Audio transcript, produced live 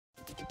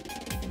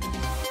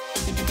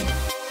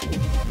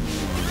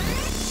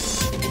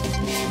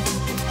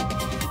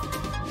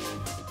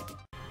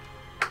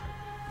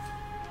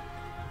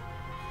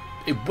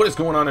What is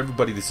going on,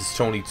 everybody? This is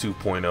Tony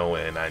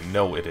 2.0, and I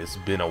know it has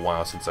been a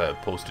while since I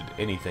have posted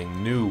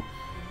anything new.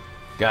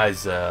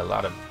 Guys, a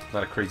lot of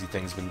crazy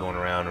things been going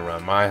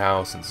around my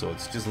house, and so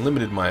it's just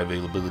limited my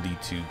availability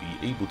to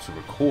be able to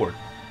record.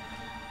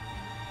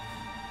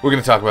 We're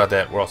going to talk about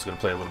that. We're also going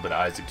to play a little bit of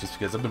Isaac, just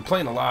because I've been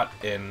playing a lot,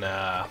 and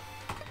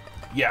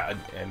yeah,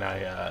 and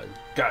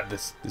God,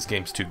 this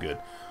game's too good.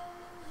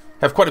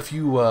 Have quite a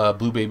few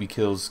blue baby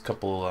kills,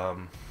 couple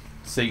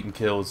Satan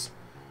kills.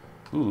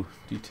 Ooh,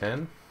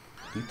 D10.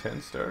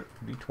 D10 start,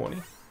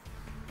 D20.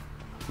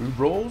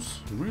 Rerolls.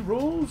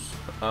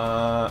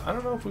 I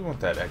don't know if we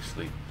want that,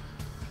 actually.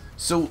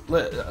 So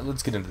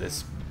let's get into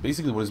this.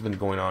 Basically, what has been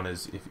going on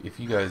is, if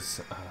you guys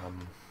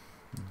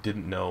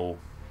didn't know,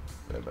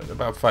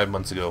 about 5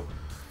 months ago,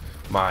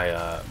 my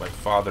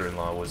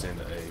father-in-law was in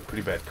a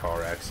pretty bad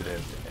car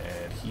accident,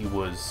 and he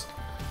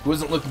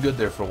wasn't looking good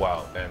there for a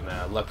while,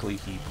 and luckily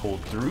he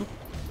pulled through.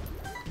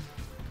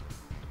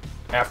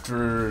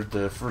 After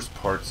the first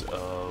parts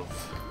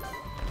of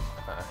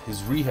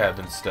his rehab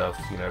and stuff,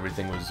 you know,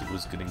 everything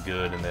was getting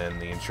good, and then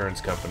the insurance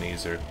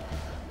companies are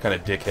kind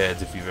of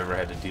dickheads. If you've ever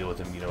had to deal with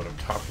them, you know what I'm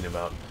talking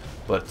about.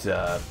 But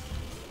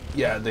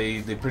yeah,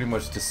 they pretty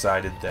much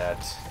decided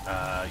that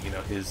you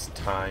know, his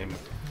time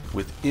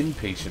with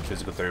inpatient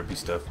physical therapy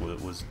stuff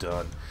was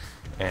done,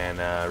 and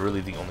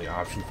really the only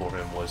option for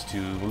him was to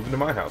move into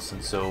my house.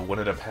 And so what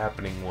ended up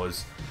happening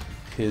was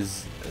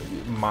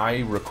my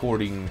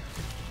recording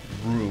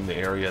room, the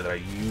area that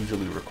I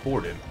usually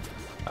record in,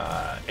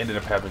 ended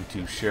up having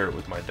to share it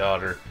with my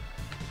daughter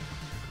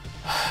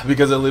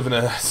because I live in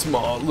a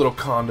small little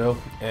condo,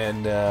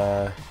 and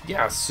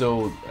yeah,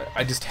 so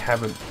I just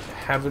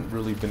haven't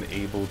really been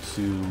able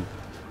to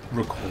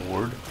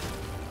record,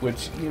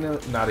 which, you know,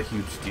 not a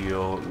huge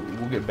deal.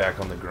 We'll get back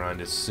on the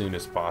grind as soon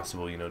as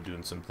possible, you know,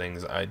 doing some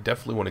things. I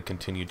definitely want to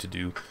continue to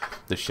do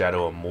the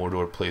Shadow of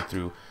Mordor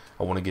playthrough.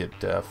 I want to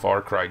get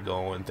Far Cry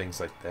going, things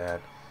like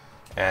that.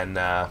 And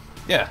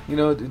yeah, you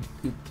know,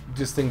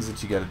 just things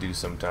that you got to do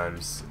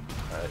sometimes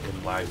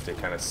in life that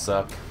kind of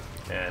suck,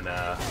 and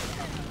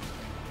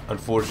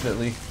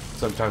unfortunately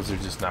sometimes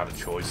there's just not a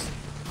choice.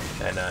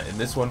 And in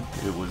this one,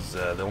 it was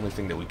the only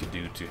thing that we could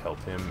do to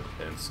help him.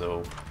 And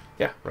so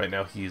yeah, right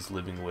now he is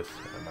living with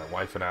my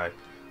wife and I.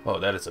 Oh,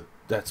 that's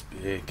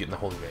big, getting the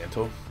Holy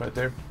Mantle right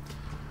there.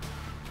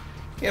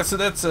 Yeah, so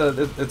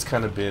that's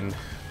kind of been,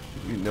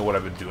 you know, what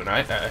I've been doing.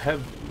 I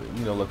have,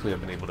 you know, luckily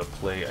I've been able to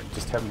play. I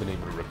just haven't been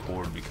able to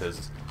record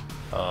because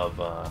of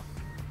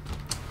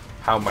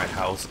how my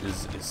house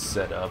is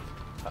set up.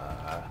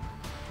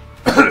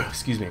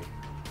 Excuse me.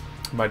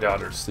 My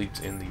daughter sleeps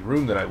in the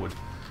room that I would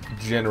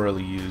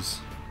generally use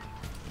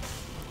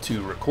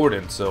to record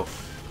in, so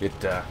it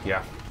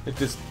yeah, it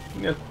just,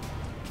 yeah,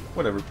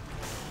 whatever.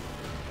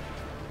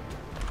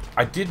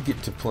 I did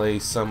get to play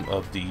some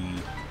of the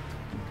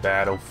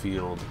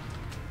Battlefield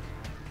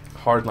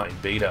Hardline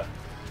beta.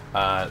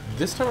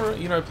 This time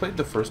around, you know, I played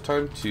the first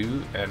time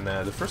too, and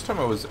the first time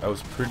I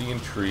was pretty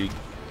intrigued.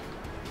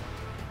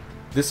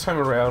 This time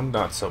around,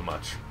 not so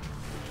much.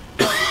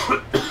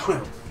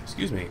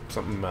 Excuse me,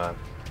 something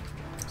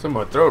in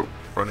my throat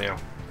right now.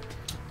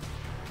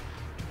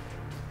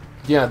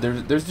 Yeah,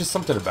 there's just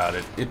something about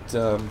it.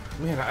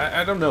 Man,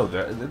 I don't know.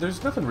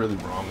 There's nothing really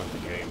wrong with the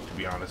game, to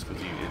be honest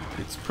with you.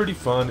 It's pretty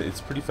fun.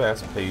 It's pretty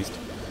fast paced.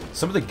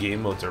 Some of the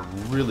game modes are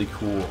really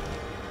cool.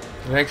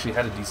 I actually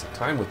had a decent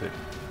time with it,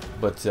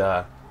 but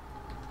I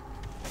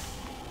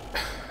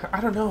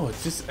don't know.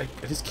 It's just I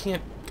just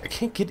can't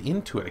get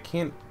into it. I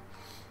can't.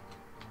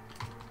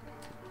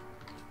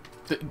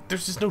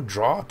 There's just no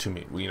draw to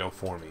me, you know,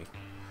 for me.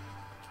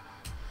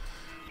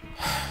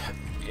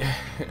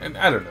 And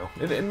I don't know.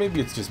 And maybe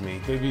it's just me.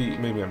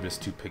 Maybe I'm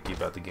just too picky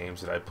about the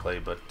games that I play.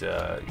 But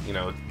you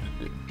know,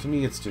 to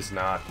me, it's just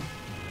not.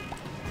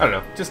 I don't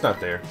know. Just not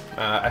there.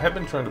 I have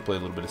been trying to play a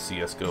little bit of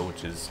CS:GO,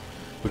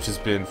 which has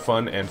been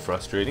fun and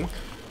frustrating.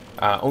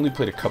 Only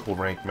played a couple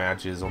ranked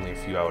matches, only a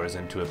few hours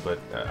into it, but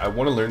I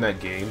want to learn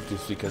that game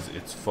just because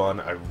it's fun.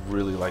 I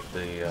really like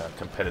the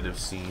competitive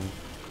scene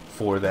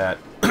for that,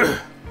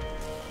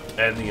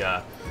 and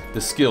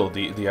the skill,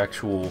 the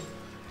actual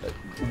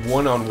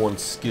one-on-one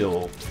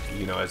skill,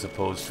 you know, as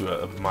opposed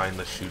to a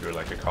mindless shooter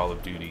like a Call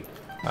of Duty,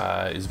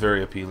 is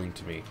very appealing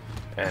to me.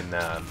 And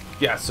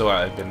yeah, so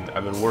I've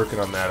been working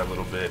on that a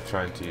little bit,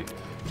 trying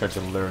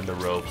to learn the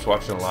ropes,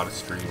 watching a lot of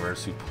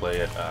streamers who play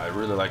it. I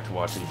really like to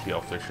watch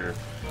APL Fisher.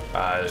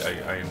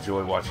 I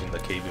enjoy watching the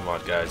KV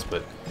Mod guys,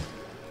 but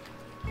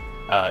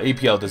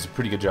APL does a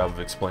pretty good job of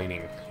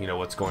explaining, you know,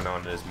 what's going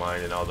on in his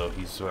mind. And although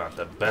he's not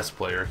the best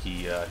player,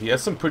 he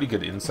has some pretty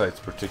good insights,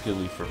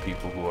 particularly for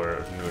people who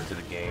are newer to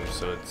the game.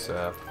 So it's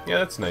yeah,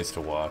 that's nice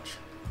to watch.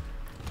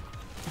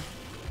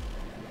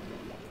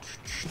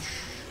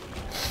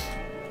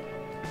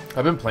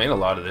 I've been playing a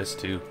lot of this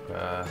too.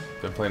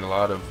 Been playing a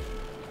lot of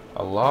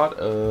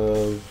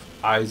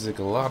Isaac,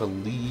 a lot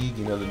of League.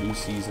 You know, the new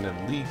season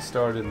of League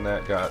started, and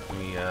that got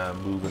me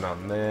moving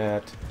on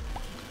that.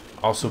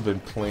 Also been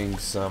playing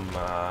some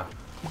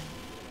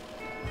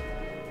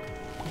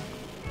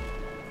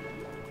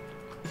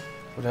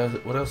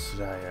What else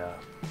did I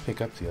pick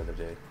up the other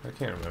day? I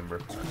can't remember.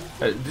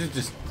 There's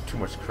just too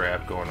much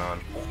crap going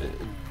on.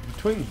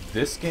 Between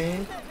this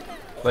game,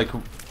 like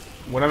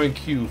when I'm in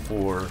queue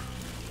for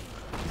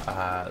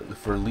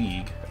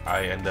League,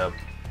 I end up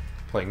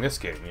playing this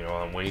game, you know,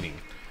 while I'm waiting.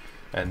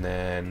 And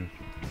then,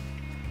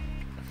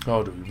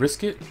 oh, do we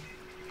risk it?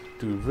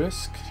 Do we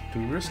risk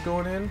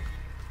going in,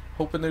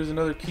 hoping there's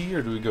another key,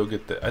 or do we go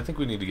get the? I think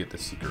we need to get the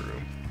secret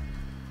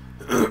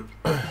room.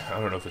 I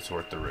don't know if it's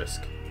worth the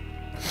risk.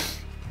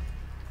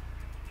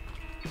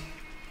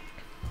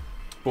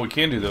 What we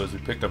can do though is we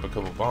picked up a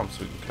couple bombs,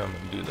 so we can come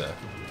and do the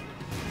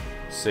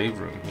save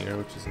room here,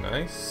 which is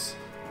nice.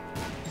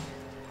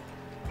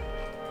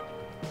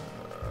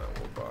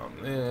 We'll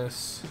bomb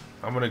this.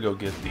 I'm gonna go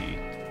get the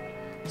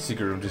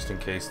secret room just in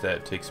case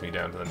that takes me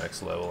down to the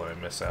next level and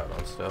I miss out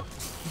on stuff.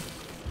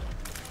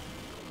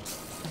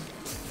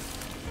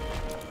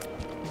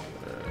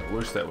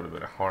 Wish that would have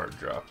been a hard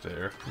drop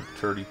there.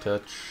 Turdy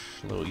touch,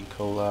 little E.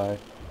 coli.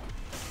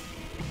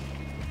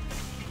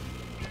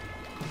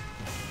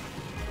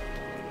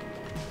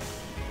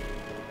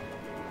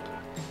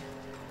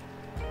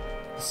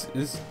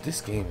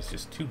 This game is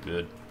just too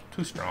good,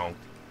 too strong.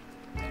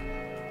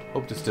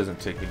 Hope this doesn't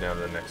take me down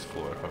to the next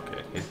floor.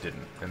 Okay, it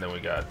didn't. And then we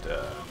got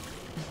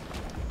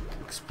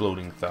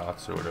exploding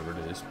thoughts or whatever it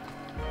is.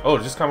 Oh,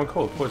 just common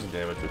cold, poison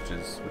damage, which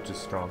is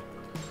strong.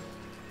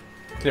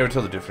 Can never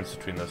tell the difference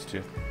between those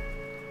two.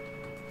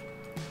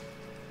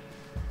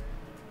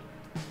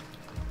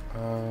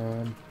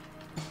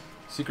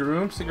 Secret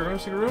room, secret room,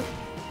 secret room.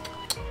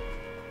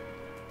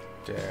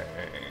 Dang.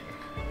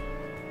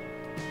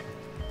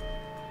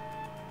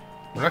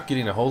 We're not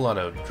getting a whole lot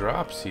of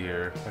drops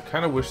here. I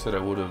kind of wish that I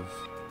would have.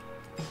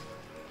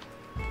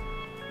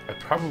 I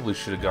probably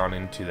should have gone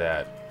into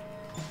that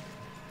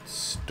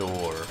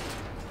store.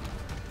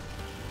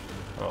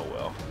 Oh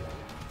well.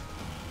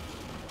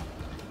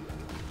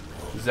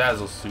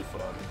 Zazzle's too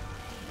fun.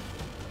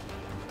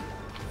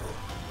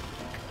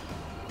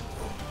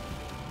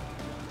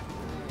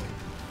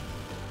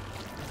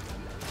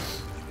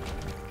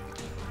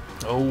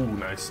 Oh,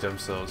 nice stem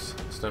cells.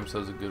 Stem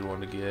cells a good one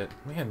to get.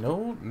 Man,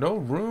 no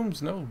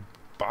rooms, no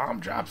bomb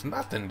drops,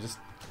 nothing. Just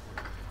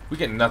we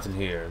get nothing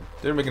here.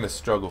 They're making us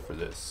struggle for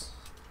this.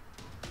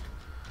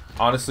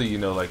 Honestly, you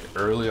know, like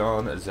early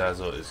on,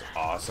 Azazel is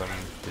awesome.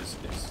 His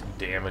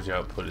damage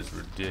output is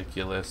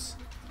ridiculous.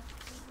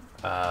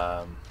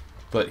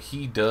 But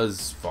he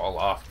does fall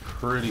off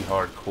pretty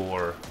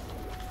hardcore.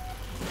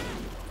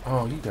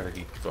 Oh, you gotta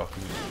be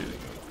fucking shooting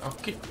me.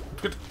 Okay,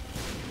 good.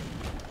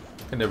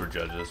 I never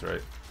judge this,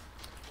 right?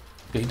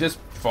 Yeah, he does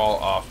fall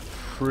off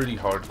pretty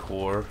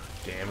hardcore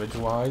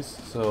damage-wise,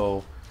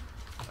 so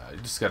you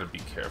just gotta be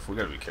careful. We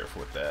gotta be careful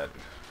with that.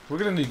 We're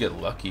gonna need to get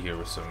lucky here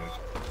with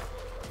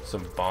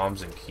some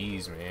bombs and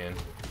keys, man.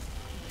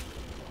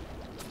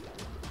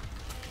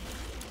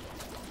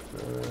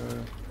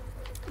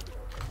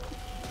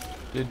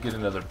 Did get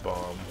another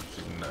bomb, which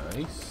is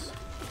nice.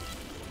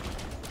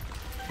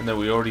 And then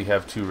we already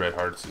have 2 red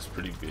hearts, is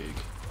pretty big.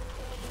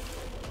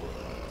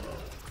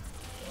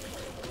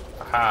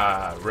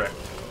 Aha, wrecked.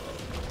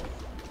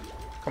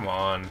 Come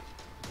on.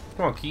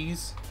 Come on,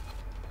 keys.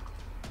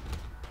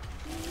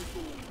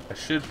 I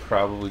should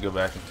probably go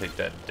back and take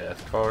that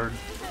death card.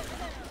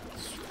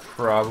 It's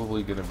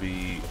probably going to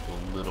be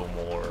a little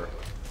more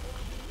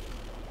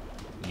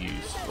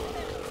useful.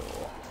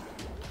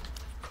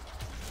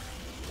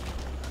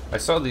 I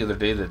saw the other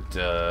day that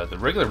the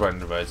regular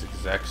Binding of Isaac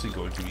is actually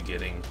going to be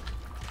getting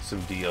some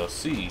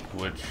DLC,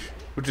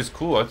 which is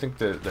cool. I think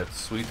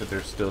that's sweet that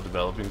they're still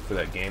developing for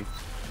that game.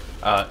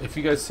 If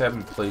you guys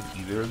haven't played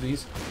either of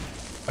these,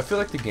 I feel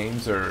like the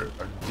games are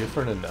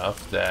different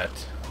enough that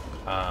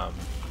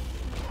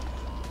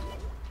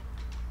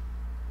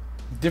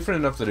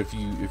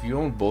if you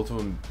own both of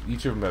them,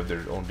 each of them have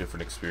their own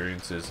different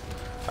experiences.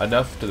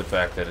 Enough to the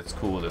fact that it's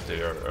cool that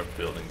they are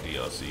building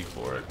DLC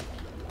for it.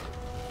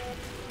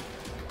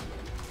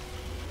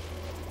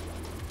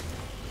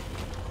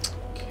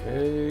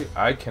 Okay,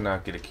 I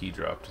cannot get a key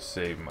drop to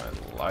save my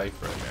life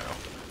right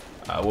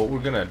now. What we're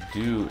gonna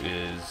do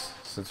is,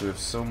 since we have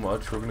so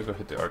much, we're gonna go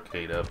hit the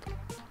arcade up.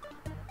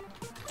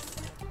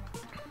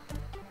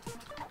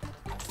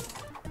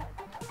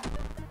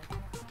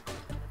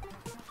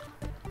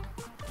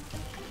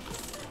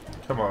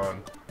 Come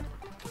on.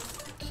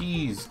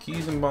 Keys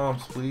and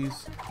bombs,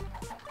 please.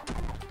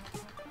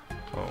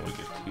 Oh, we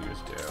get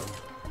tears down.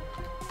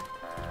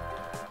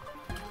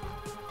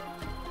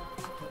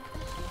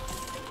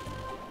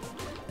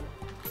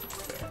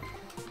 Okay.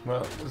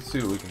 Well, let's see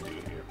what we can do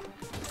here.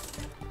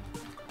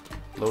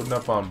 Loading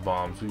up on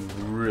bombs. We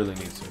really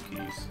need some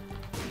keys.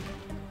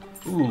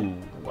 Ooh,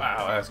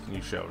 wow, asking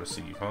you shall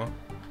receive, huh?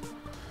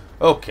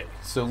 Okay,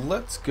 so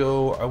let's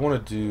go. I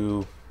want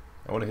to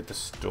hit the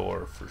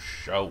store for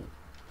show.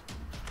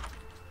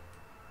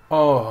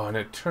 Oh, and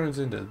it turns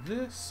into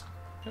this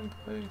in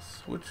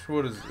place. What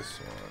is this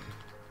one?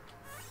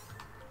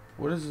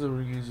 What is the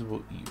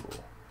reusable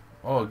evil?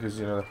 Oh, it gives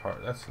you another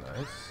heart. That's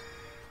nice.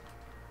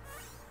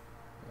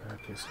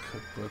 Anarchist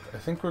cookbook. I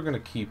think we're gonna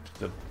keep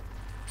the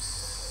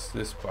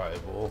this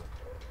Bible.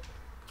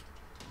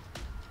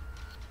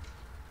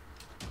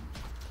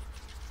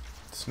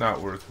 It's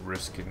not worth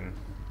risking.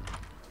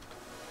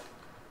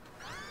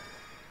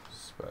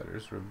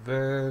 Spider's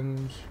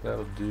Revenge.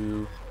 That'll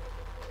do.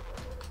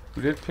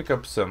 We did pick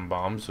up some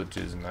bombs, which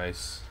is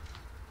nice.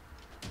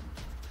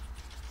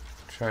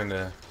 Trying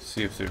to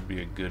see if there'd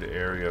be a good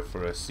area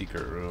for a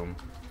secret room.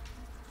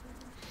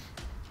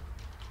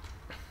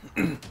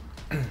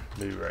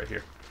 Maybe right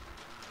here.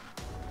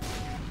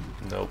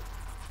 Nope.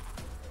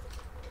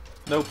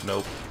 Nope,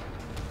 nope.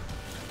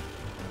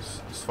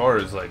 As far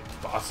as like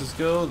bosses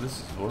go, this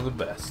is one of the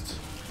best.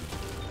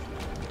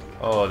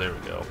 Oh, there we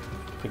go.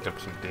 Picked up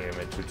some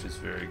damage, which is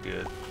very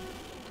good.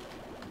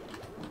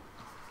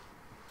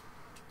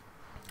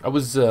 I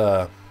was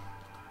after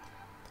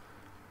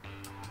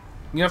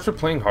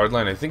playing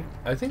Hardline, I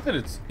think that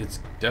it's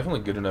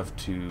definitely good enough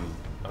to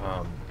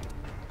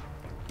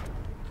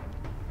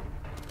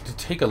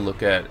take a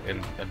look at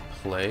and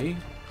play,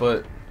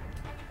 but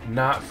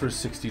not for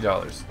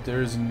 $60.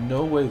 There is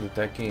no way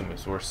that game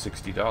is worth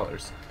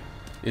 $60.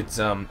 It's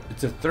a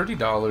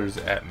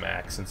 $30 at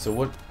max, and so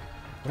what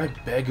I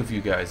beg of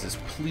you guys is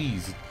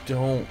please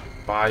don't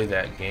buy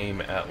that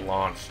game at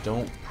launch.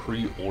 Don't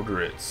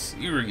pre-order it.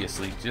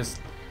 Seriously, just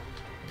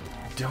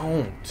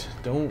don't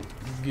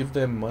give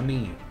them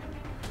money,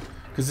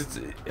 because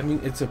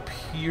it's a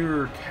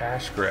pure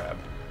cash grab,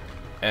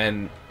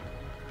 and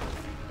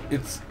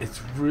it's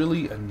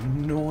really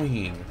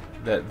annoying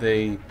that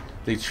they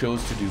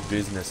chose to do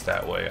business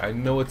that way. I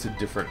know it's a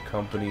different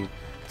company,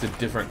 it's a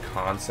different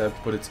concept,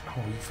 but it's,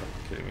 oh, you fucking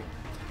kidding me?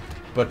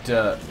 But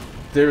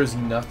there is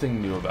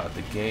nothing new about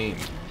the game.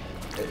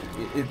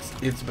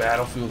 It's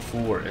Battlefield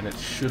 4, and it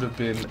should have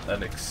been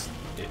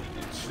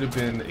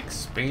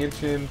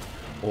expansion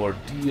or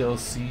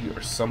DLC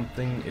or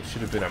something. It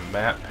should have been a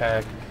map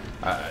pack.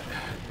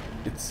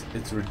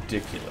 It's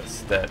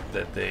ridiculous that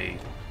they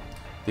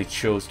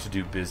chose to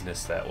do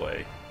business that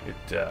way.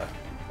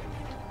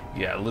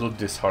 Yeah, a little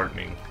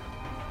disheartening.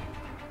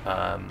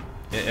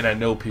 And I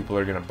know people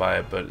are gonna buy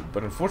it, but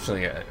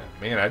unfortunately,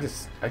 man,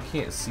 I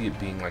can't see it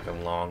being like a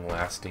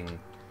long-lasting,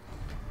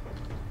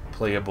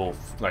 playable,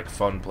 like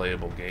fun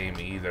playable game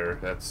either.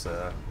 That's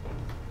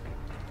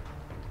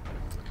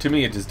to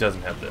me, it just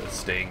doesn't have the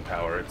staying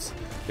power.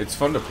 It's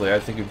fun to play. I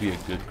think it'd be a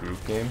good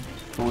group game,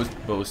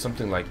 but with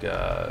something like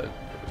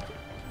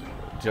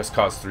Just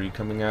Cause 3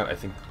 coming out, I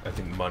think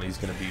money's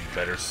gonna be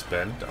better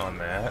spent on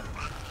that.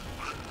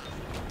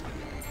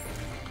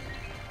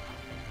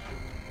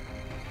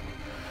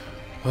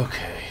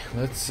 Okay,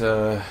 let's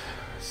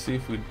see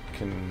if we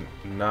can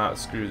not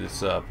screw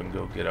this up and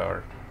go get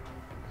our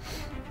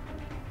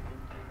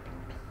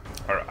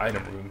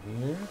item room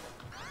here.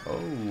 Oh,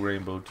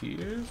 Rainbow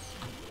Tears.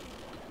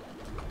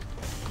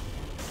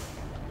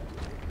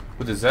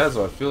 With the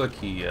Zazzle, I feel like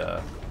he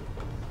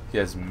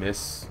has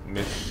missed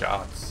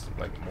shots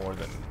like more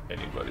than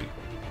anybody.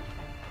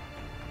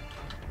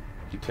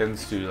 He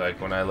tends to, like,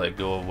 when I let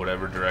go of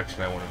whatever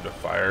direction I want him to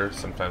fire,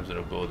 sometimes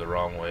it'll go the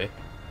wrong way.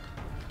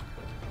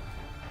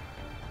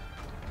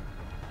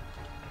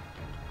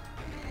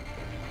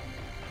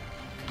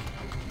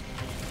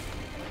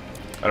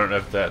 I don't know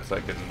if that's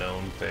like a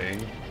known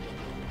thing.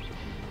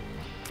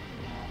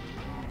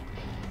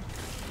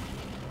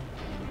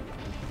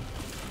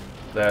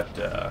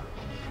 That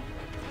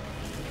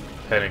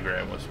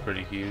pentagram was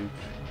pretty huge.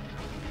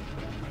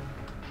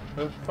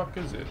 Where the fuck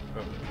is it?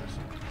 Oh, there it is.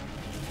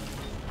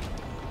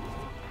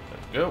 There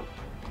we go.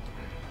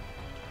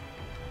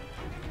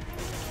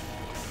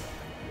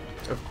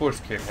 Of course,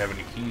 can't have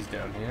any keys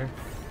down here.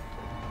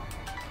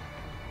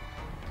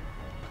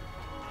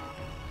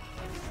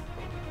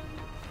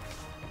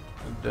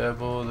 The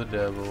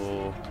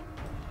devil.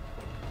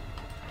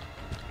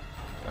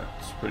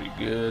 That's pretty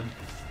good.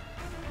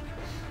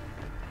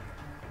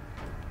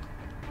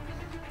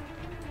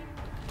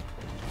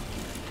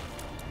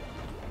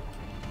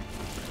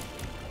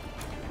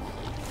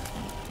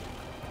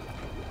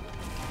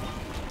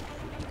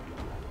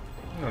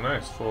 Oh,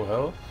 nice, full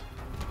health.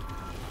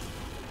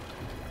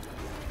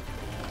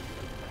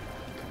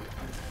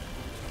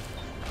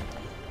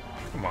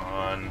 Come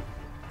on.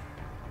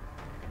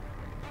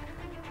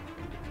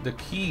 The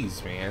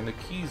keys, man. The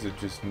keys are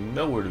just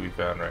nowhere to be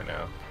found right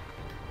now.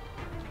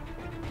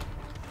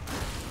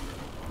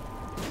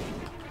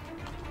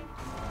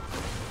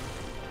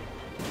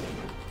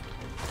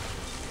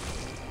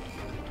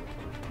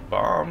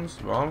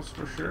 Bombs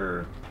for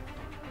sure.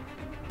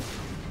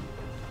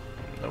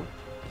 Nope.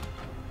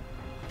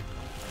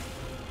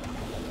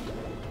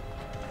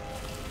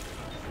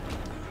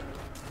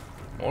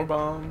 More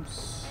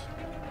bombs.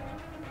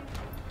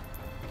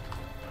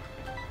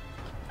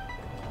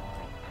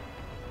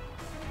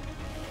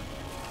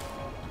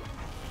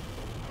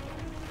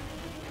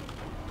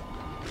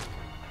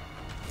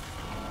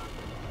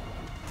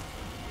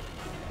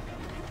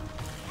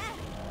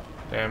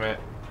 Damn it.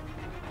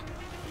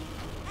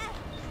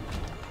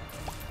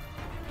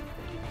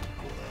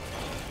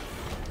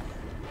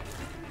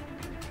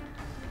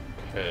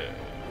 Okay,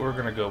 we're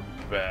gonna go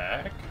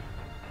back.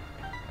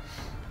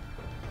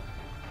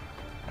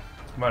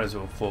 Might as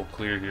well full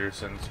clear here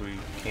since we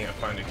can't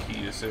find a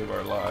key to save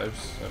our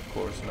lives. Of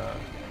course not.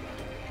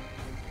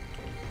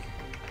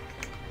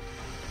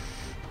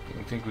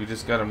 I think we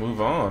just gotta move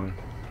on,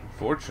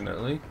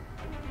 fortunately.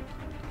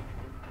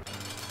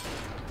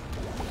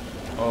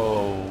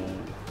 Oh,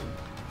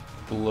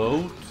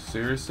 bloat,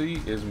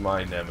 seriously, is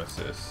my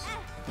nemesis.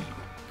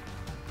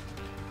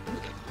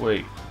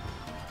 Wait,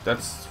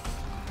 that's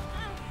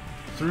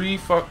 3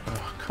 fuck.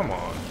 Oh, come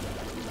on.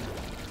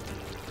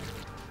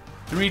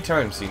 3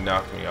 times he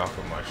knocked me off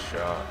of my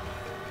shot.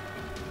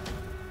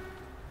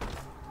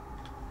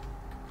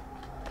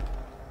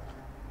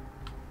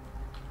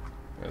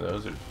 Yeah,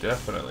 those are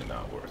definitely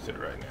not worth it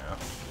right now.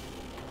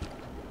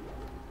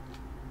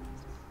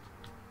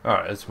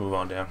 Alright, let's move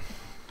on down.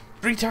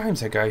 3 times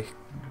that guy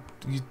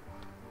you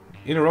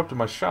interrupted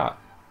my shot.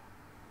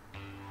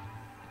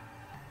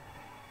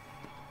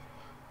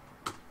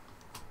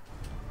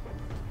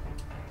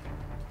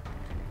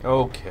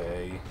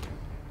 Okay.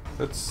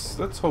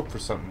 Let's hope for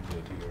something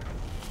good here.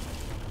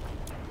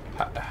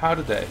 How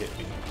did that hit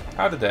me?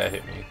 How did that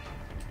hit me?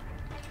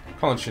 I'm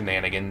calling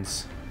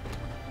shenanigans.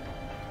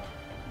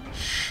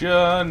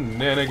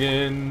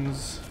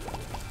 Shenanigans.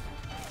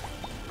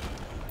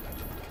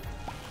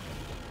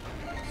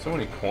 So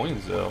many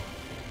coins though.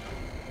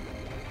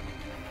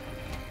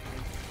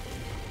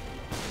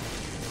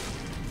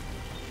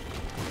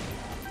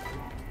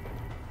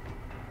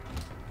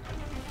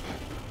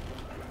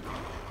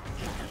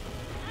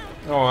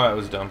 Oh, that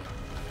was dumb.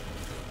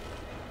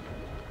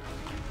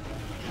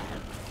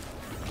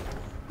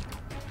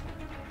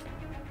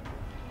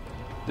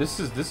 This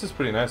is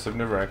pretty nice. I've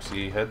never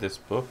actually had this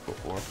book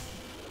before.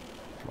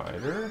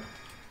 Miter.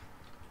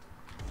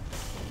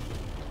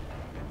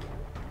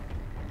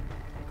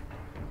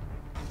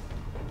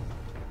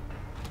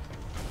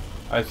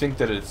 I think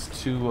that it's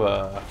too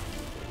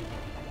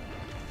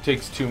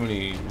takes too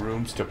many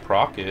rooms to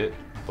proc it,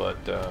 but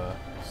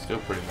still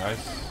pretty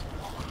nice.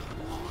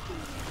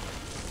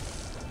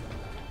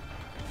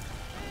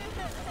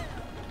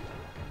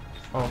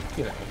 Oh,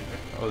 get out of here.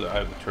 Oh, I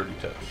have a turdy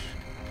touch.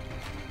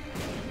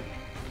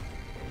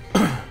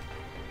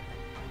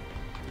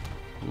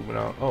 Moving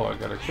out. Oh, I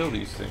gotta kill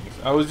these things.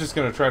 I was just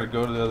gonna try to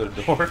go to the other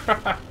door.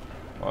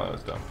 Oh, that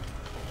was dumb.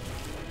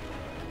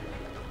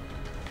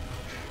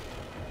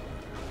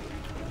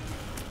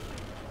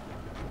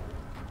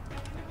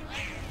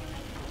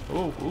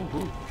 Ooh, ooh,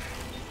 ooh.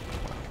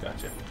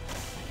 Gotcha.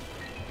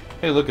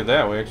 Hey, look at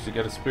that. We actually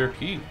got a spare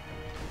key.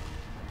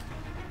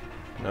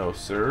 No,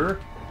 sir.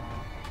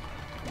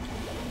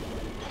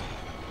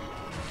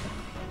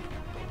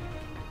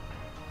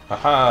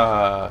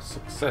 Haha!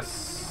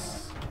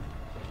 Success!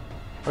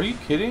 Are you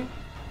kidding?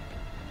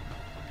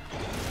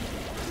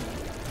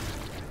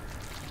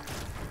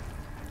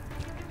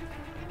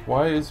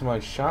 Why is my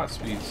shot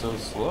speed so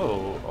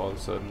slow all of a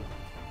sudden?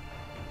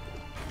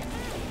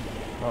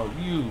 Oh,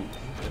 you...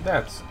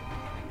 That's...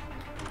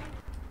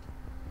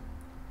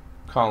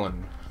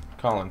 Colin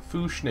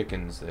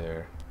Fooshnickens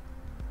there.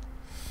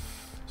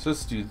 So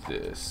let's do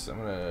this. I'm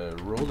gonna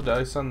roll the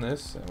dice on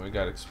this, and we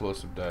got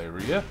explosive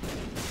diarrhea.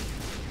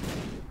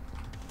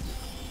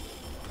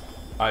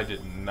 I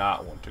did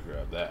not want to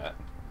grab that.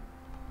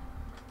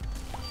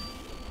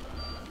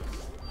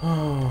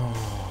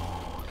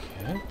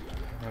 Okay.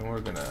 And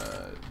we're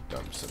gonna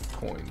dump some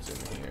coins in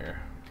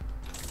here.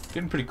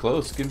 Getting pretty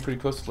close to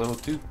level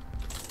 2.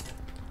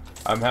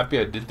 I'm happy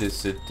I did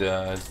this. It's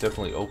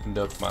definitely opened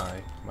up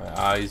my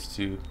eyes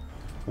to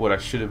what I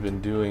should have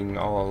been doing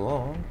all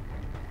along.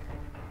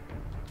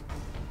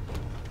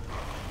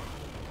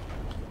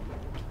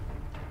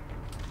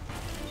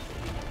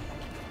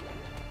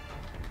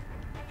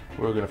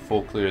 We're gonna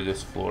full clear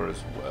this floor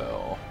as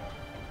well.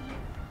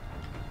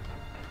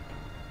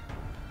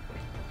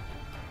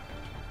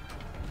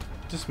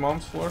 Is this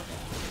Mom's floor?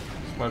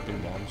 This might be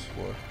Mom's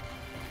floor.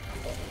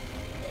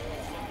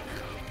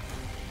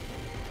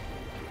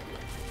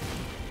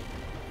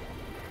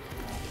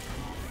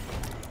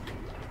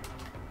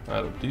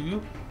 That'll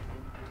do.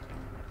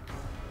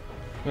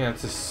 Man,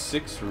 it's just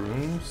 6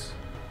 rooms.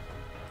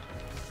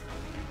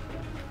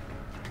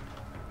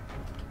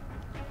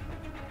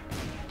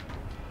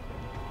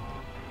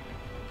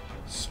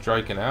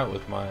 Striking out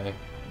with my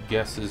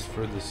guesses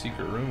for the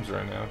secret rooms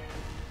right now.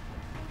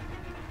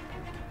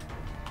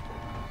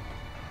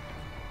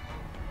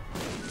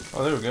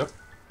 Oh, there we go.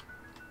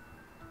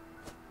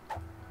 I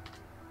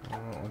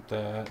don't want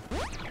that.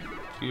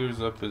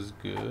 Tears up is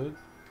good.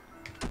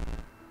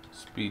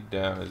 Speed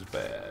down is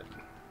bad.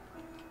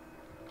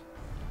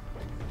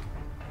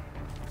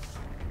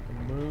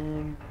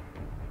 Moon.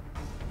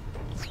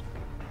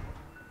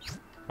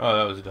 Oh,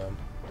 that was dumb.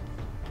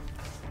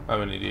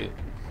 I'm an idiot.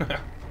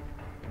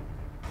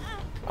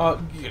 Oh,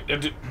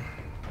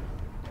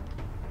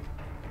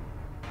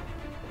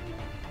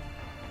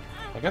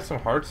 I got some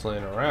hearts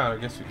laying around. I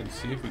guess we can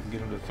see if we can get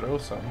him to throw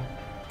something.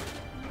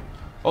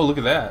 Oh, look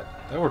at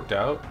that. That worked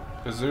out.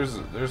 Because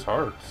there's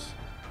hearts.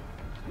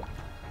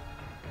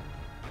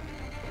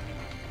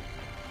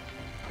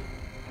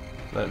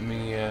 Let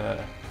me, I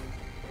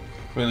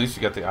mean, at least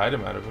you got the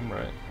item out of him,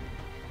 right?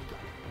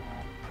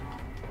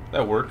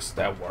 That works.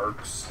 That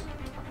works.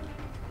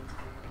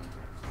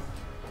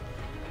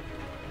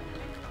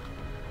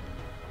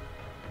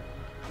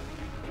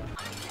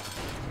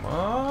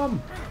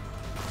 Mom.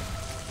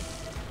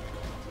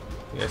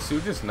 Yeah, see,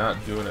 we're just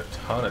not doing a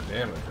ton of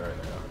damage right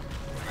now.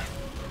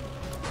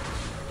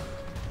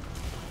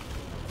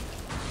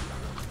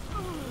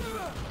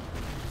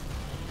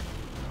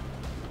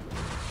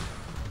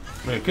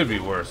 I mean, it could be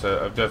worse.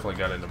 I've definitely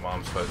got into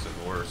mom's fights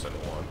that's worse than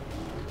one.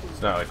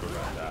 It's not like we're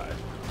gonna die.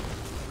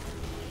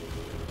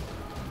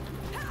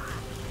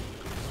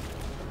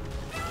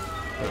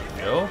 There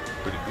we go.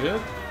 Pretty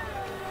good.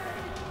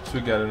 So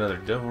we got another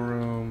devil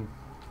room.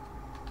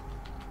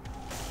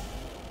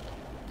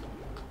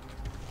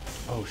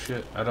 Oh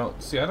shit, I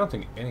don't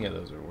think any of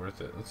those are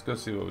worth it. Let's go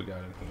see what we got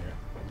in here.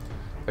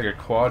 Like a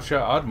quad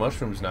shot. Odd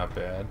mushroom's not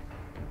bad.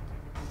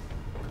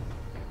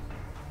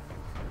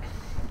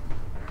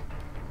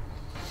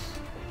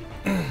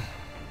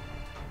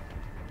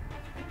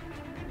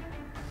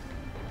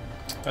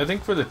 I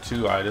think for the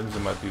 2 items it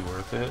might be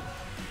worth it.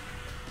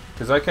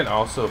 Because I can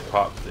also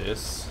pop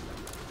this.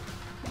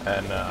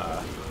 And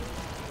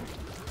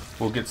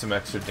we'll get some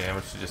extra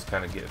damage to just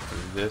kind of get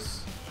through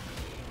this.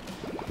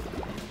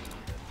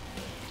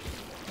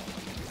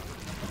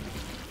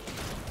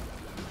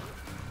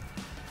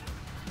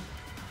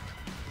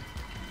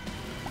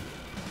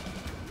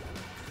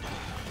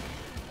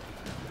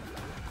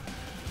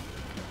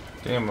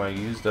 Damn, I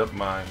used up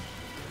my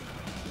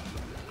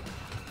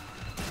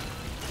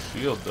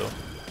shield though.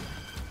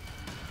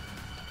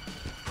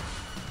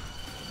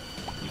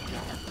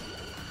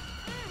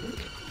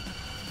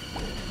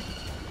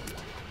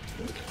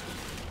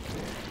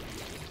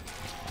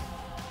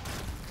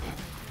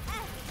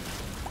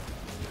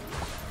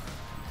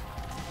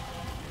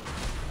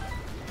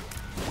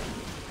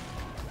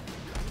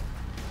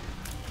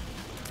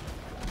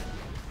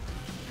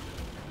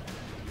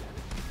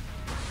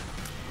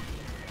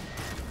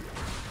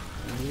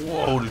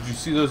 Whoa, did you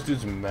see those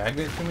dudes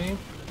magnet to me?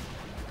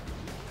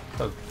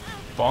 That was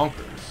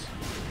bonkers.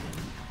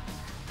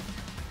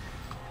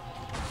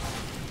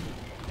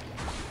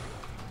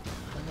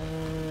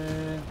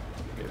 And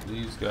get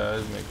these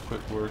guys, make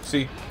quick work.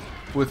 See,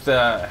 with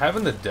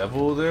having the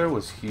devil there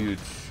was huge,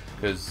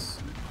 because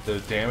the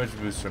damage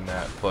boost from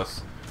that,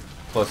 plus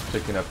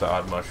picking up the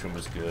odd mushroom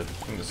was good. I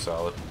think it's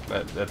solid.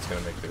 That's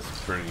gonna make this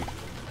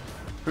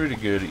pretty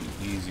good,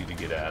 easy to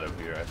get out of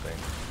here, I think.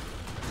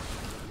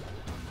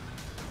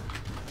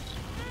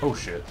 Oh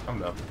shit, I'm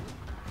done.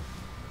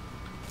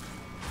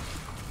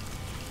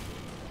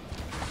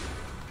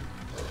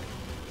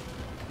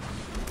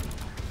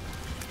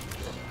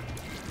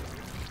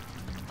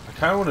 I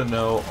kind of want to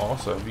know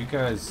also, have you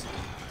guys...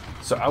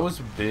 So I was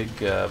a big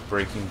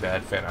Breaking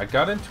Bad fan. I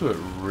got into it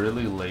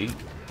really late.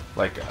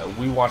 Like,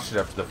 we watched it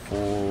after the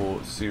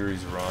full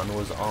series run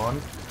was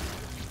on.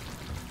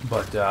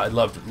 But I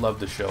loved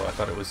the show. I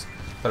thought it was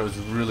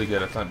really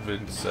good. I thought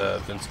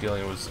Vince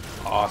Gilligan was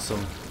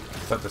awesome.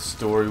 I thought the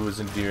story was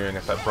endearing.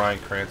 I thought Bryan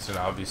Cranston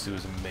obviously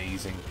was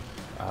amazing.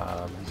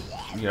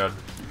 You know,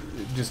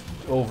 just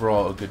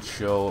overall a good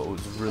show. It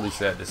was really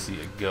sad to see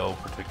it go,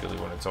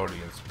 particularly when it's already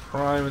in its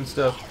prime and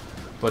stuff.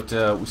 But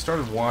we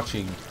started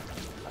watching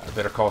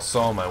Better Call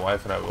Saul. My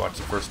wife and I watched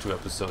the first 2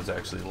 episodes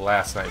actually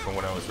last night from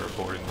when I was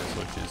recording this,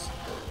 which is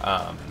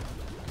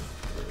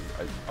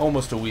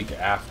almost a week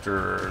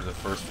after the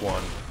first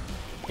one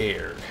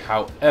aired.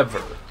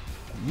 However,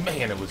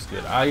 man, it was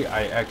good. I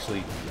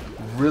actually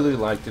really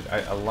liked it.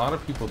 A lot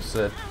of people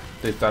said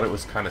they thought it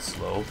was kind of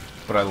slow,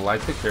 but I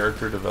like the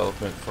character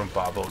development from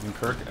Bob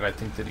Odenkirk, and I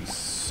think that he's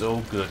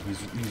so good.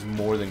 He's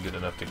more than good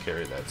enough to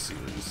carry that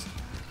series.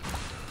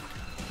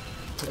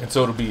 And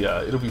so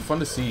it'll be fun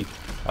to see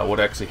what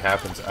actually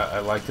happens. I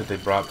like that they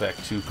brought back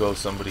Tuco,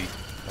 somebody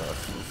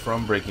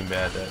from Breaking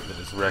Bad that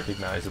is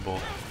recognizable,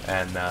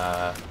 and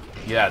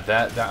yeah,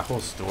 that whole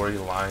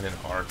storyline and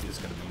arc is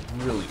going to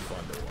be really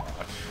fun to watch.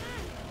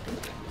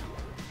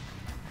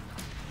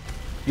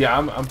 Yeah,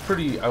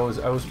 I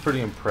was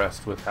pretty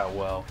impressed with how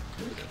well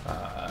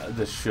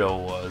the show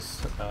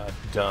was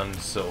done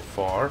so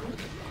far.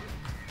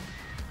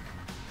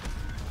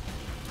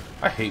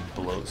 I hate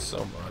blows so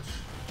much.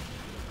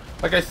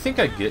 Like, I think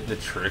I get the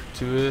trick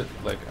to it.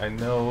 Like, I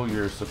know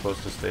you're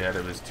supposed to stay out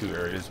of his 2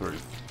 areas where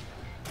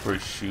he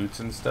shoots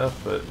and stuff,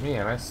 but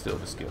man, I still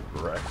just get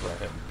wrecked by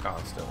him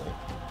constantly.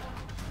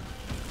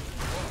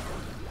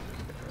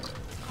 Okay,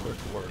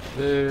 quick work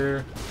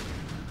there.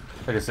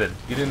 Like I said,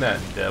 getting that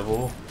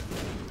devil.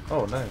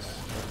 Oh, nice.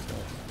 That's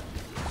nice.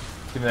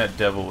 Getting that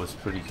devil was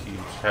pretty huge.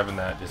 Having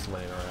that just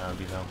laying around,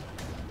 you know.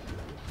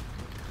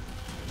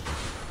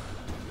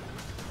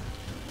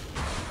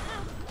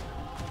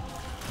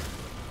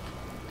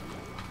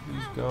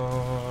 He's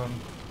gone.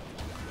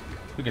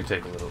 We can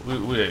take a little.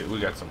 We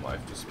got some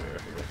life to spare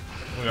here.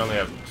 We only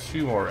have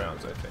 2 more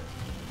rounds, I think.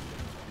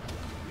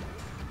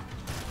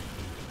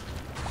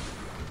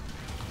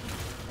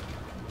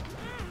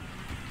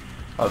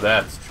 Oh,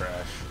 that's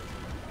trash.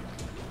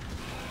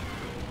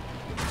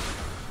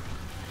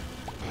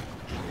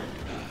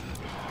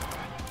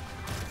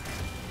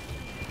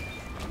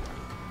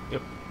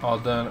 All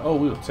done. Oh,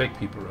 we will take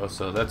Peeper,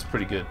 so that's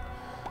pretty good.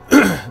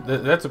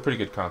 That's a pretty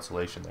good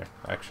consolation there,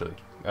 actually.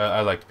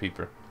 I liked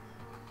Peeper.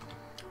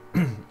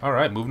 All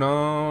right, moving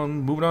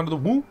on to the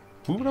woo.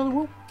 Moving on to the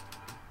woo.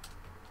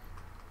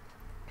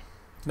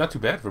 Not too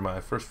bad for my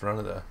first run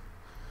of the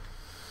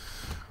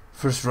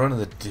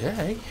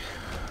day.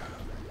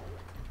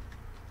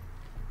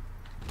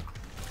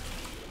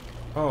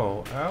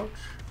 Oh, ouch.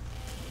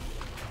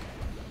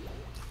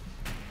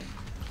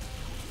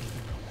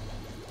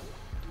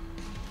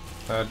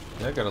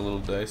 That got a little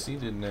dicey,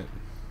 didn't it?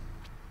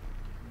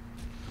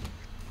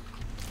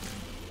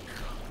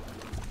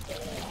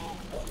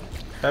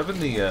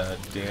 Having the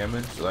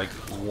damage, like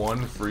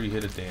one free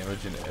hit of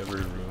damage in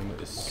every room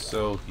is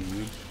so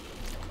huge.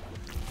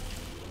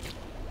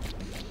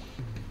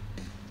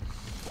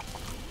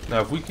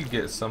 Now if we could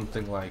get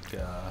something like,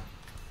 I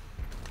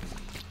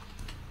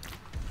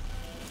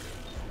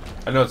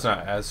know it's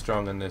not as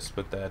strong in this,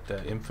 but that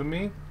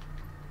infamy,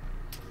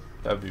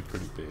 that'd be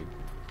pretty big.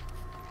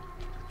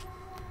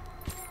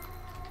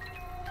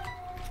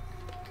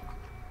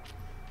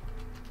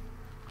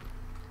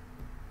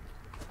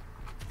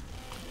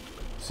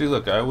 See,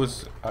 look, I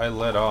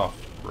let off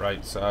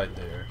right side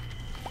there,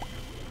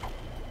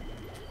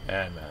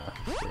 and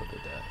still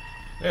did that.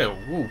 Yeah,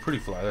 whoa, pretty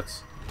fly.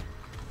 That's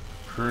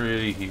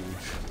pretty huge.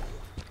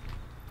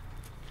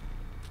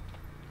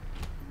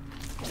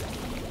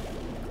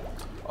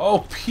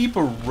 Oh,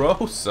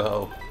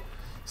 Peeperoso,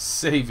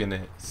 saving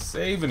it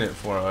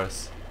for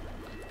us.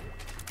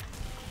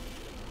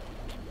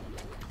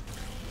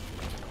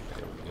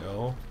 There we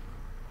go.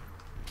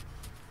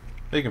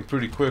 Making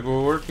pretty quick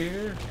work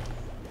here.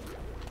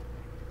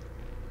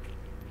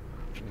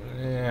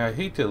 Yeah, I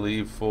hate to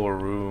leave full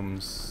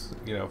rooms,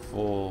 you know,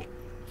 full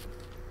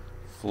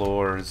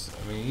floors.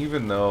 I mean,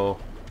 even though,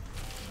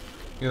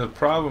 you know, the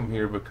problem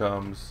here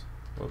becomes,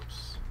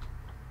 whoops,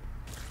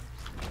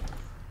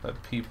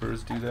 let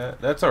peepers do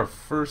that. That's our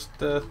first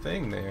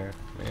thing there,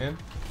 man.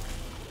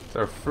 It's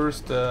our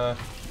first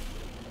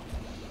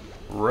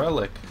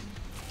relic.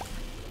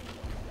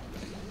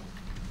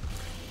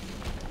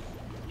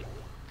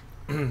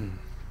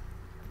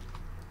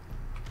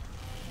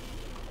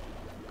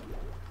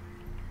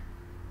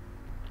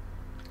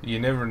 You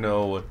never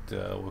know what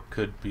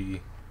could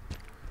be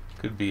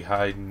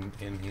hiding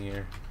in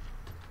here.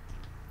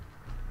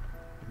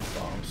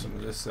 Bomb some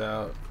of this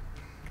out.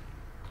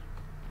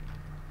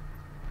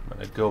 I'm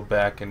gonna go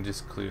back and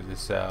just clear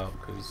this out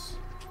because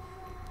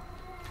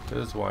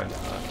why not?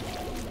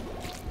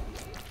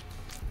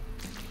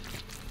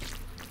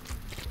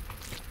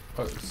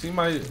 Oh, see,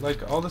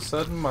 like all of a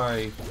sudden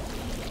my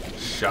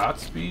shot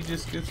speed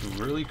just gets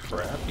really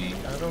crappy.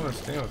 I don't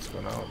understand what's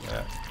going on with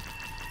that.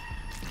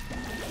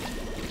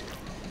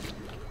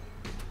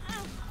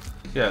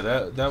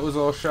 Yeah, that was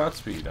all shot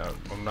speed.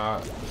 I'm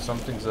not.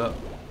 Something's up.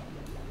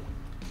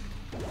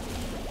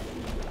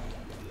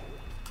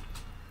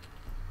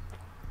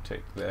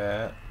 Take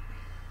that.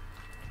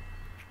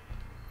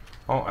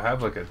 I don't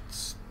have like a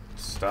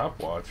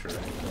stopwatch or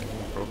anything.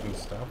 A broken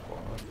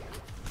stopwatch.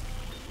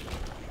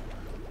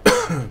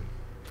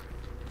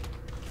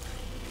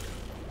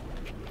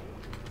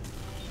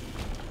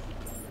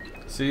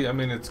 See, I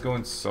mean, it's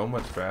going so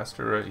much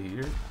faster right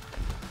here.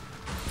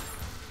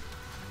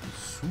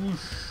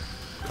 Swoosh.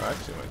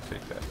 Actually, I might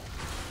take that.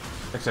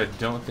 Actually, I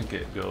don't think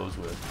it goes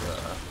with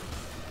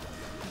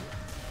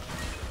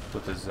the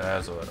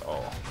Zazzle at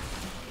all.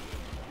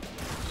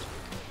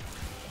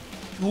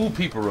 Ooh,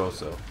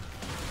 Peeperoso.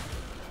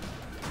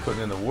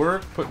 Putting in the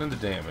work, putting in the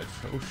damage.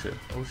 Oh shit,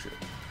 oh shit.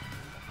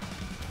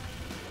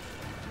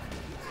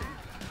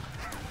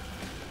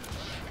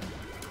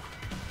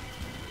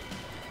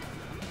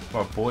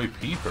 My boy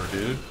Peeper,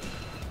 dude.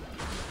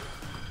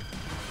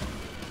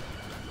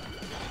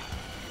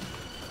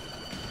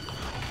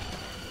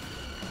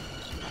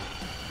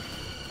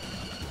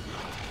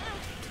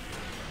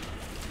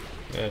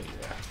 Yeah.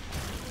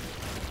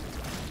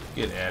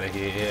 Get out of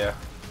here.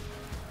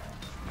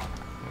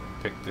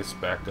 Pick this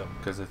back up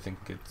because I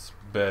think it's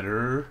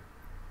better.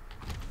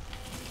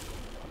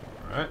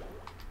 Alright.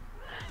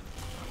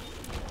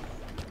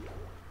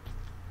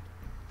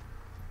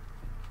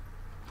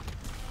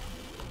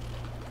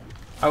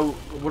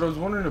 What I was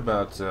wondering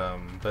about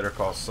Better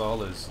Call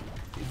Saul is,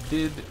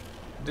 did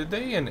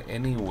they in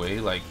any way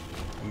like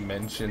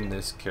mention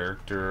this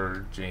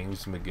character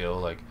James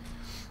McGill, like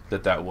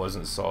that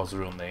wasn't Saul's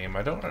real name?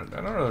 I don't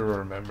really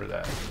remember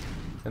that.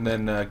 And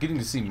then getting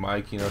to see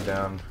Mike, you know,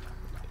 down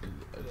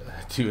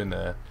doing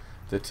the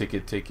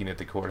ticket taking at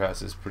the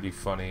courthouse is pretty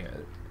funny.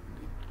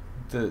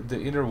 The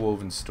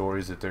interwoven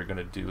stories that they're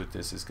gonna do with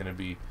this is gonna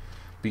be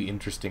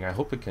interesting. I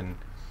hope it can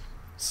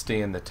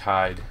stay in the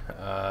tide.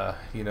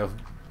 You know,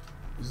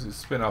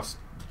 spin-offs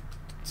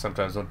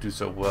sometimes don't do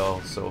so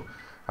well, so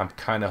I'm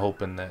kind of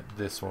hoping that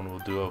this one will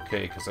do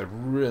okay, because I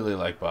really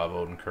like Bob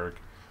Odenkirk,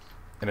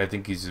 and I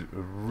think he's a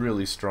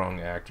really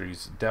strong actor.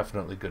 He's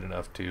definitely good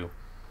enough to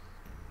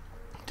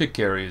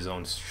carry his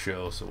own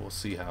show, so we'll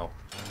see how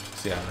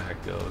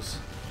that goes.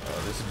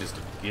 This is just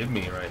a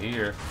gimme right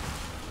here.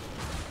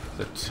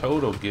 The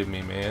total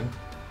gimme, man.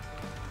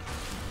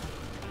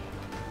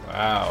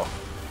 Wow.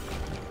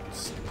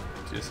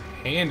 Just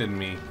handing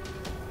me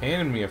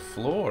a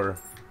floor.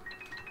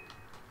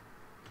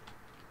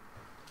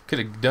 Could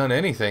have done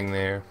anything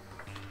there.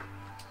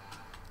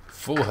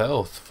 Full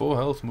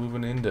health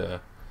moving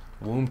into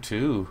Womb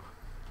 2.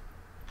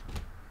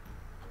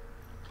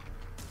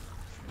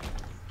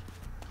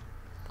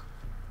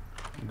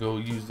 Go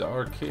use the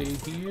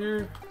arcade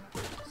here.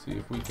 See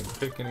if we can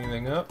pick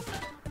anything up.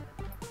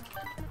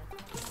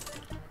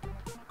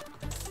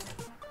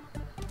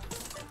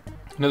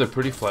 Another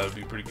pretty fly would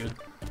be pretty good.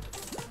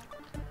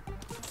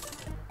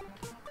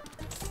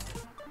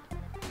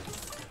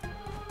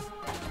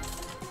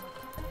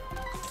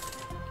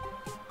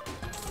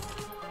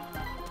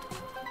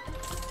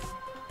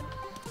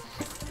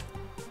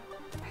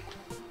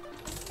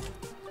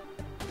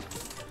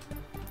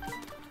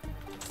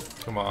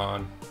 Come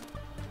on.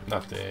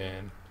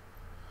 Nothing.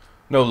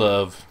 No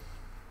love.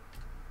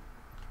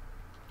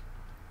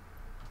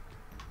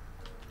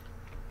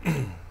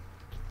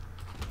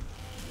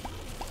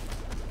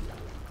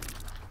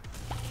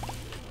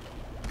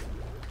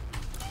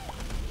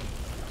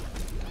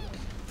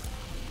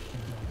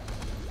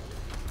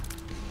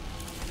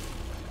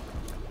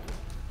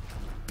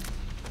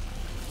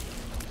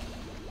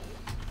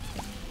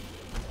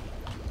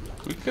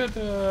 We could,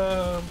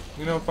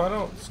 you know, if I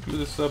don't screw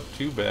this up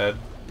too bad,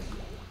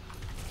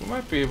 we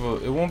might be able.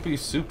 It won't be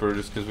super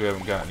just because we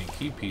haven't got any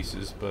key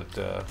pieces,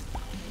 but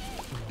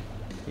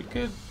we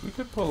could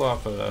pull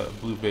off a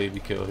blue baby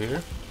kill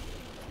here.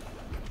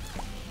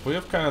 We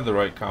have kind of the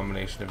right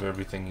combination of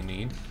everything you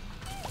need.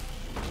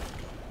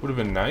 Would have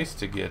been nice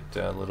to get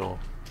little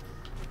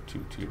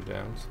 2 tier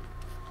downs.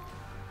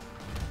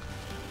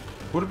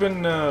 Would have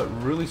been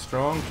really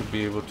strong to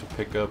be able to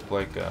pick up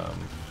like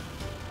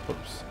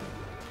oops.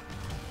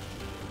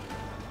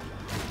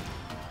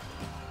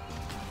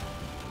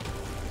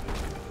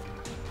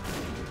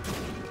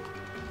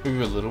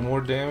 Maybe a little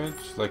more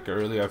damage. Like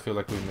earlier, I feel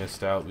like we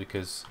missed out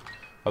because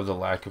of the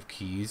lack of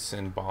keys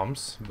and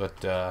bombs. But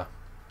yeah,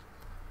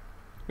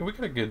 we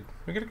got a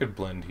good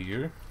blend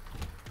here.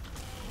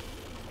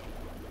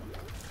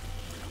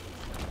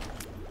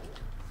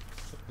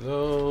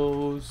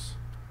 Those.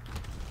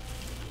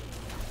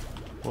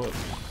 Whoops.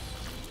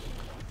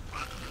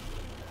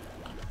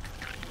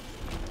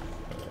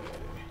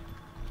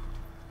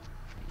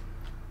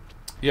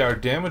 Yeah, our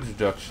damage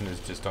reduction is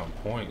just on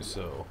point,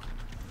 so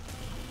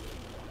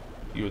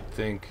you would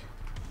think.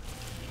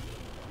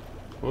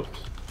 Whoops.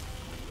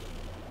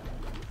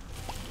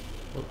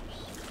 Whoops.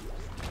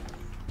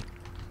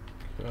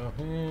 Kill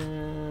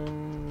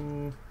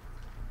him.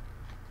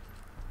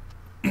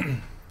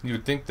 You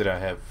would think that I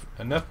have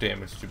enough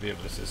damage to be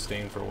able to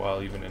sustain for a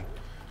while, even in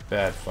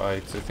bad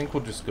fights. I think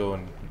we'll just go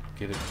and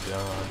get it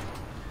done.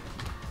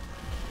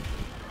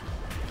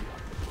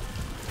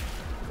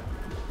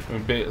 I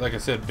mean, like I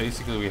said,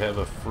 basically we have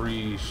a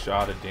free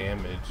shot of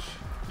damage.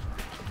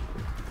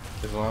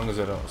 As long as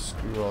I don't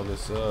screw all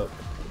this up.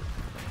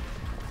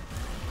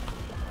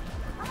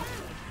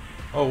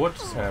 Oh, what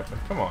just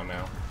happened? Come on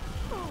now.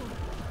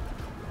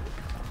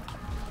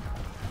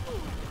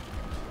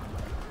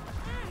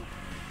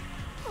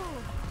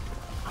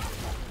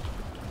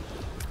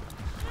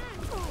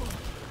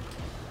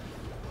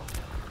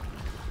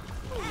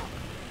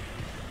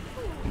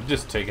 I'm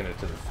just taking it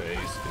to the face,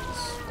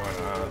 because why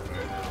not? I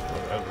mean,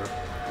 whatever.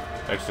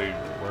 Actually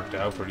worked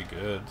out pretty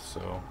good,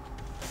 so.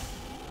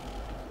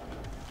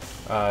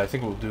 I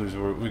think what we'll do is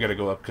we got to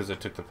go up because I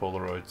took the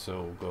Polaroid,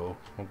 so we'll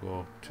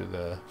go to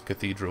the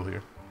cathedral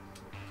here.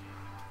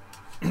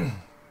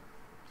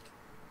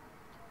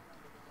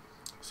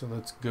 So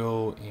let's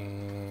go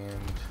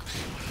and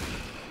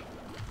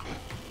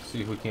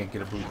see if we can't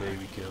get a blue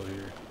baby kill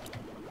here.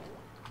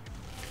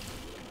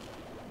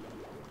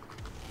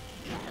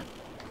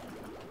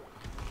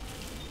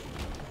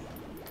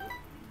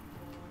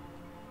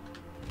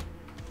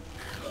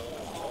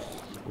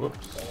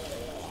 Whoops.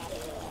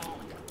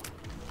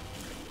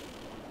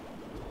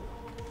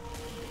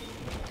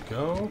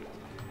 Go.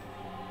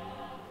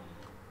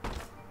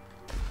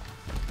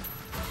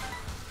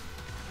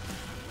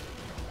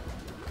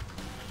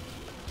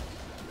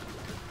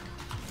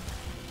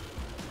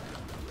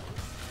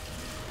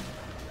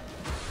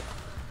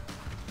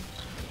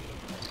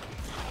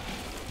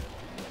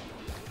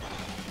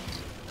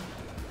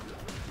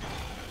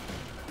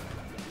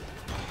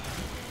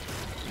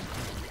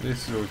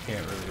 This is where we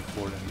can't really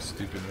afford any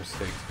stupid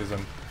mistakes, because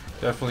I'm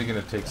definitely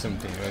going to take some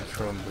damage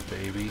from the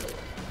baby.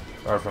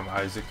 Or from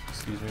Isaac,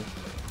 excuse me.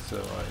 So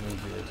I need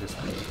to just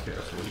be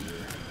careful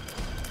here.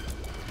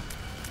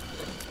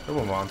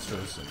 Double monster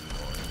is annoying.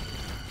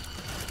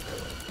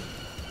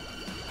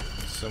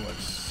 So much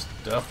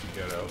stuff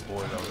you gotta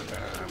avoid all the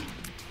time.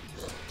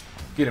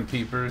 Get him,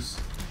 peepers.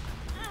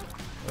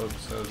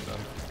 Oops, that was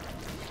dumb.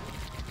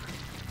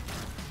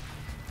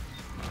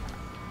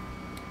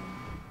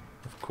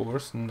 Of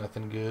course,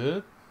 nothing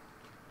good.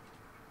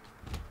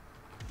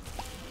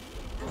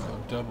 Oh,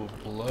 double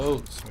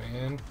bloats,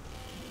 man.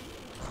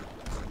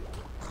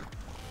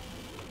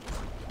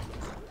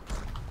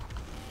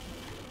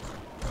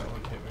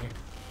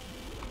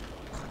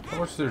 How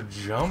much they're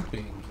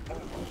jumping.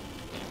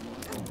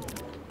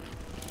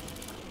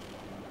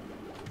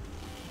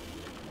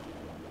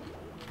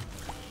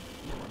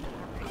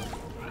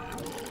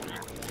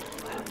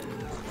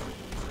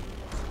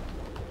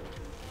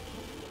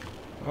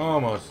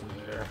 Almost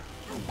there.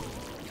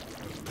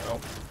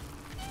 Nope.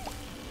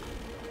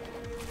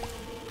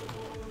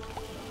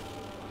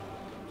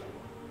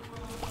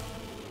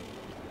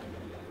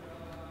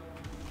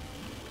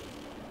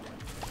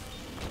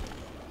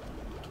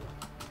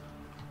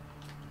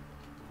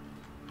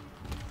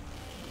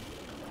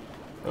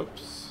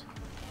 Oops.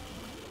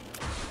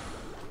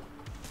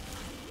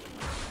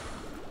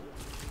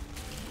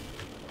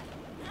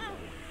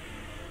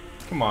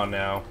 Come on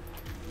now.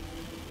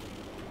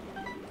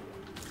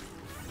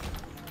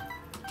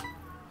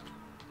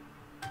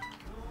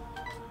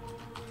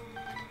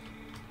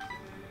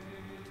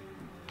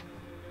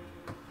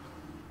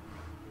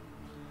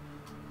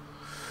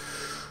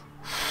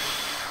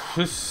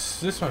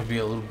 This might be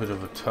a little bit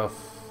of a tough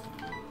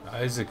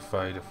Isaac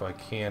fight if I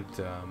can't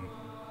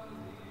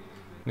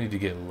need to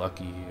get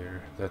lucky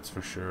here, that's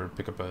for sure.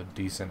 Pick up a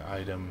decent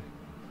item.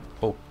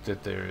 Hope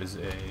that there is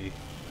a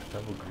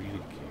double greed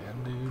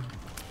again, dude.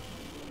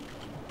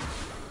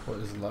 What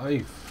is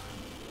life?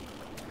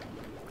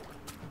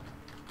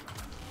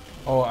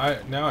 Oh,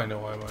 now I know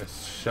why my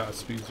shot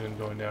speed's been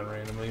going down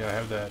randomly. I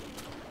have that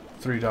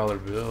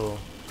 $3 bill.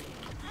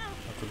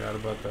 I forgot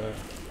about that.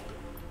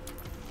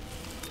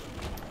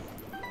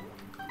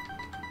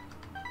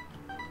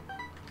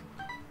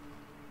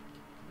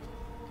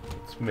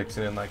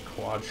 Mixing in like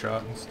quad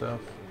shot and stuff.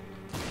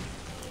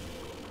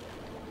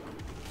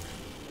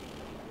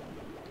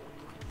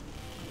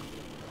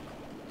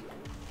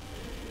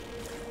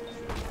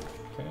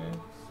 Okay.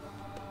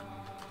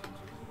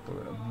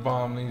 We're gonna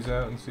bomb these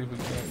out and see if we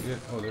can't get.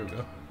 Oh, there we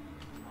go.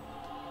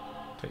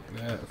 Take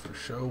that for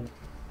show.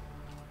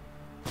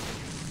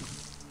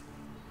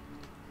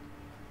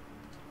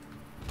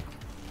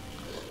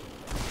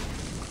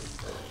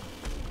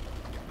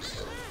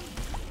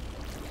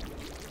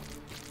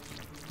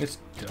 It's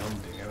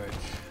dumb damage.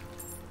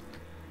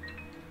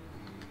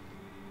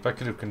 If I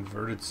could have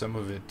converted some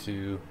of it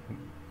to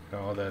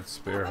all that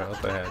spare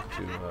health I had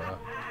to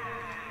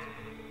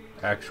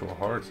actual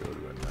hearts, it would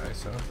have been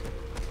nice, huh?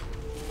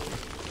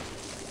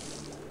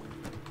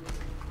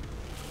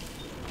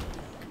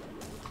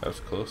 That was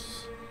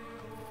close.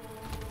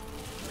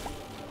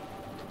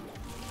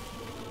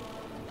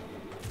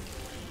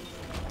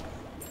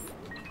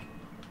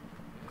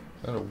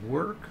 That'll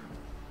work.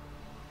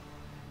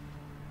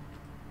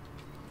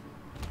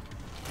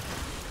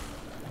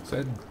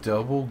 That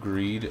double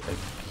greed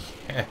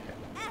again.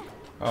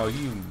 Oh,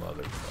 you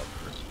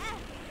motherfucker.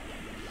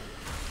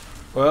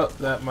 Well,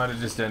 that might have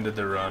just ended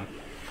the run.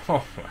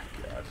 Oh my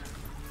god.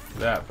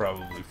 That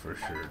probably for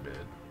sure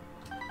did.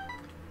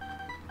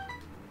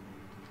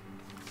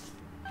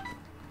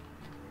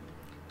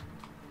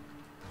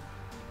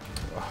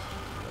 Oh,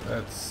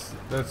 that's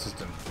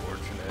just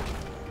unfortunate.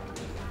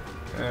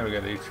 And we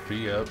got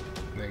HP up.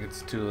 I think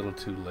it's too little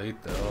too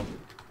late though.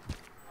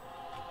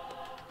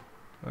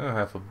 Oh,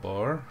 half a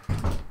bar.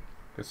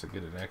 Guess I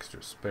get an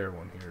extra spare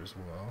one here as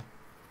well.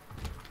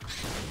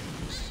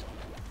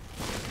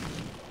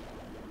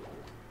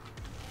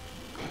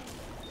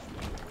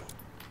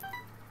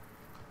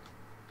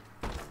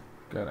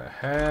 Gonna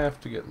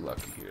have to get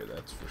lucky here,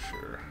 that's for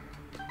sure.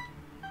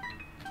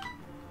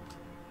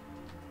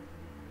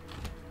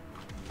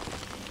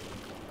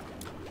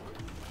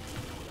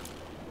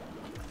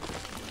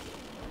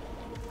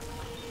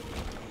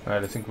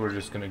 Alright, I think we're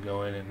just gonna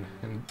go in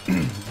and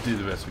do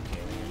the best we can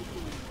here.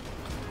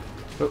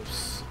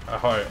 Oops.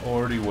 I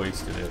already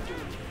wasted it.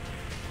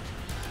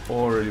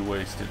 Already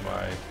wasted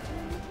my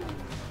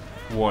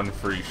one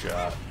free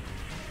shot.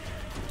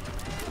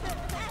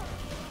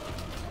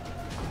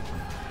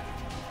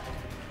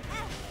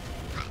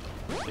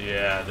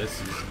 Yeah,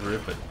 this is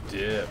rip a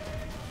dip.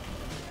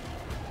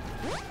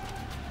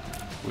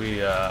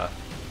 We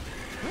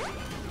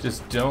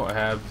just don't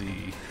have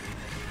the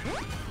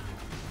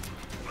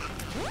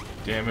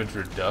damage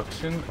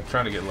reduction. I'm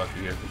trying to get lucky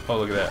here. Oh,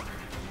 look at that.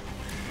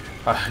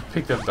 I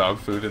picked up dog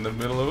food in the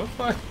middle of a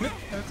fight.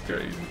 That's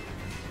crazy.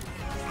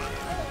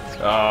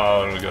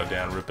 Oh, and we go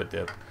down, rip a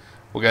dip.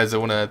 Well, guys, I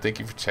want to thank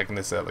you for checking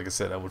this out. Like I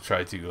said, I will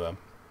try to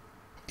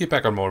get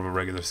back on more of a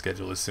regular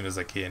schedule as soon as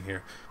I can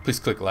here. Please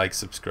click like,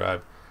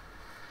 subscribe.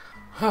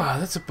 Ah,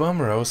 that's a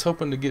bummer. I was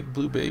hoping to get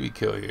Blue Baby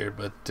kill here,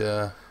 but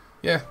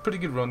yeah, pretty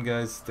good run,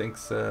 guys.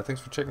 Thanks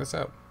for checking us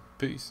out.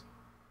 Peace.